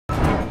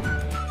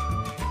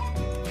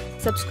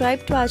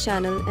Subscribe to our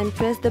channel and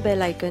press the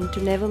bell icon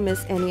to never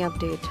miss any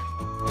update.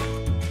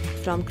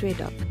 From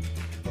Gradeup.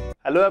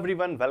 Hello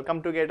everyone,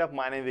 welcome to Gradeup.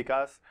 My name is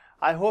Vikas.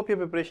 I hope your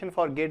preparation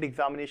for GATE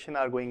examination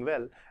are going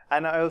well,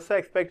 and I also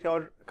expect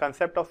your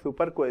concept of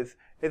super quiz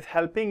is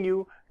helping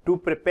you to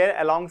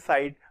prepare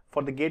alongside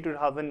for the GATE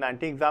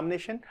 2019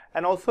 examination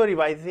and also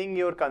revising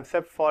your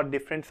concept for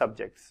different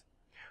subjects.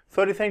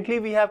 So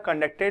recently we have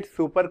conducted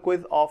super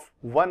quiz of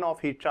one of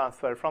heat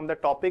transfer from the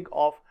topic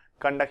of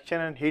conduction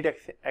and heat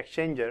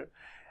exchanger,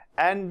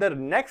 and the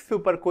next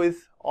super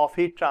quiz of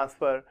heat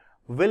transfer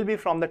will be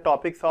from the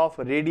topics of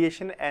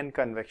radiation and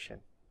convection.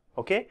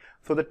 Okay,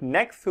 so the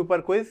next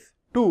super quiz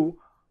 2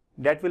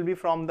 that will be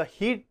from the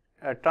heat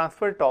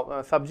transfer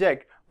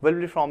subject will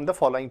be from the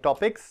following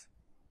topics.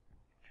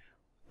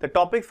 The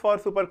topics for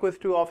super quiz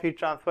 2 of heat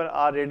transfer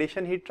are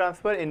radiation heat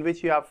transfer, in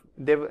which you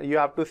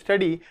have to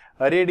study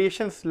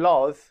radiation's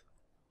laws,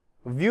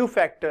 view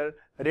factor,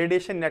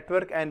 radiation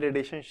network and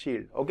radiation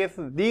shield. Okay,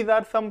 so these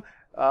are some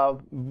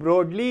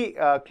broadly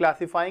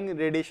classifying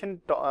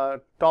radiation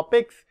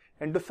topics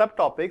into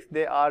subtopics.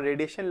 They are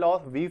radiation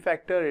loss, view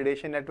factor,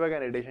 radiation network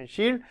and radiation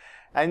shield.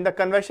 And in the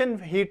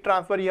convection heat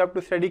transfer you have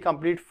to study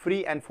complete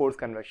free and forced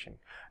convection.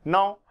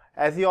 Now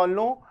as you all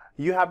know,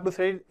 you have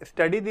to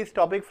study this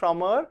topic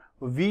from our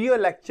video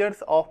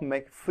lectures of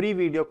free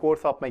video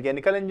course of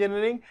mechanical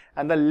engineering,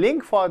 and the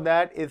link for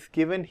that is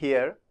given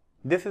here.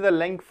 This is a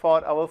link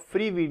for our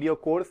free video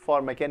course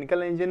for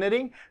mechanical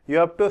engineering. You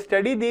have to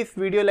study this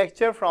video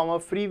lecture from a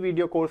free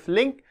video course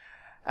link,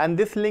 and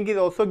this link is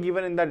also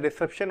given in the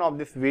description of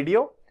this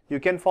video. You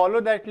can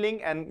follow that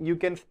link and you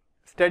can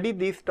study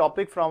this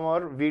topic from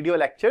our video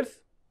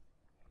lectures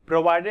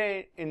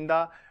provided in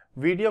the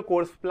video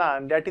course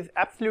plan that is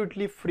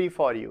absolutely free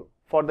for you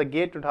for the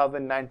GATE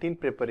 2019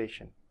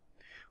 preparation.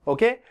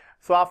 Okay,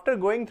 so after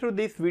going through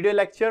this video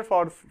lecture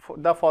for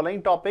the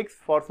following topics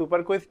for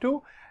super quiz 2,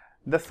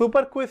 the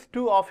super quiz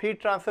 2 of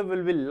heat transfer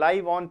will be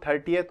live on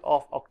 30th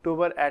of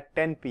October at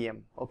 10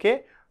 PM.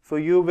 Okay, so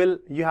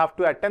you have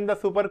to attend the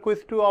super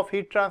quiz 2 of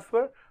heat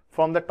transfer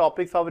from the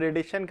topics of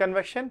radiation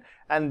convection,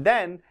 and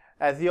then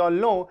as you all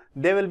know,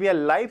 there will be a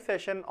live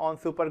session on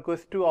super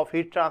quiz 2 of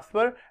heat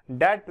transfer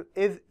that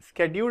is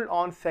scheduled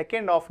on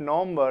 2nd of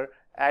November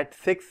at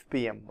 6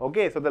 PM.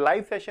 Okay, so the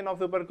live session of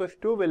super quiz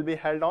 2 will be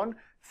held on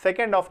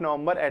 2nd of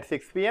November at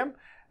 6 PM,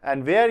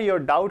 and where your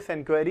doubts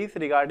and queries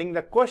regarding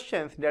the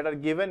questions that are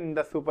given in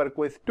the super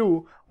quiz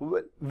 2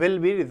 will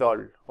be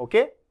resolved.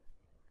 Okay,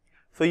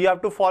 so you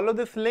have to follow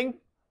this link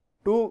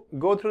to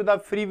go through the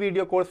free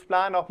video course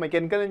plan of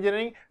mechanical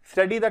engineering,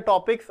 study the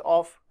topics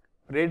of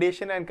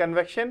radiation and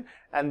convection,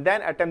 and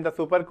then attempt the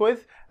super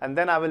quiz, and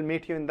then I will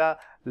meet you in the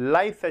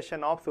live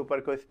session of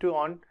super quiz 2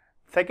 on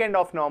 2nd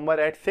of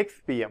November at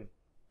 6 PM.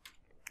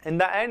 In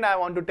the end, I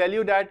want to tell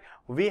you that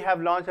we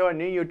have launched our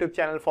new YouTube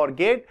channel for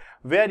GATE,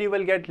 where you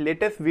will get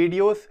latest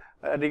videos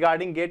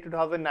regarding GATE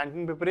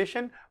 2019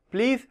 preparation.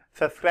 Please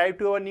subscribe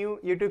to our new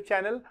YouTube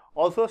channel.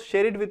 Also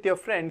share it with your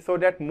friends so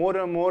that more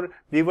and more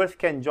viewers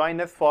can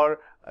join us for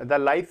the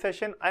live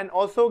session, and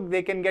also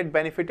they can get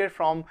benefited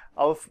from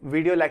our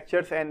video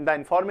lectures and the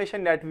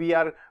information that we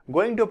are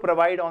going to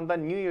provide on the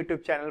new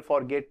YouTube channel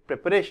for GATE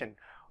preparation.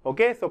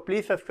 Okay, so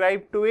please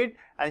subscribe to it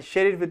and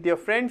share it with your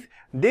friends.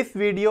 This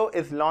video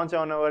is launched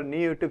on our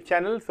new YouTube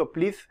channel, so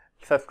please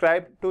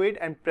subscribe to it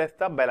and press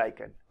the bell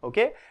icon.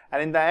 Okay,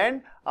 and in the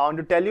end, I want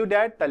to tell you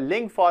that the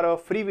link for our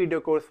free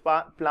video course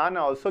plan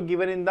are also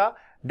given in the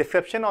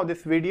description of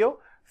this video.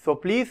 So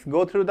please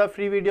go through the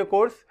free video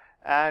course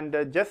and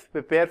just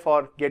prepare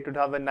for GATE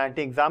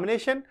 2019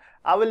 examination.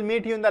 I will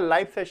meet you in the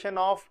live session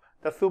of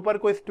the super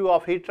quiz 2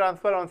 of heat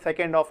transfer on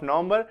 2nd of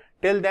November.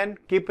 Till then,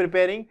 keep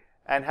preparing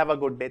and have a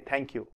good day. Thank you.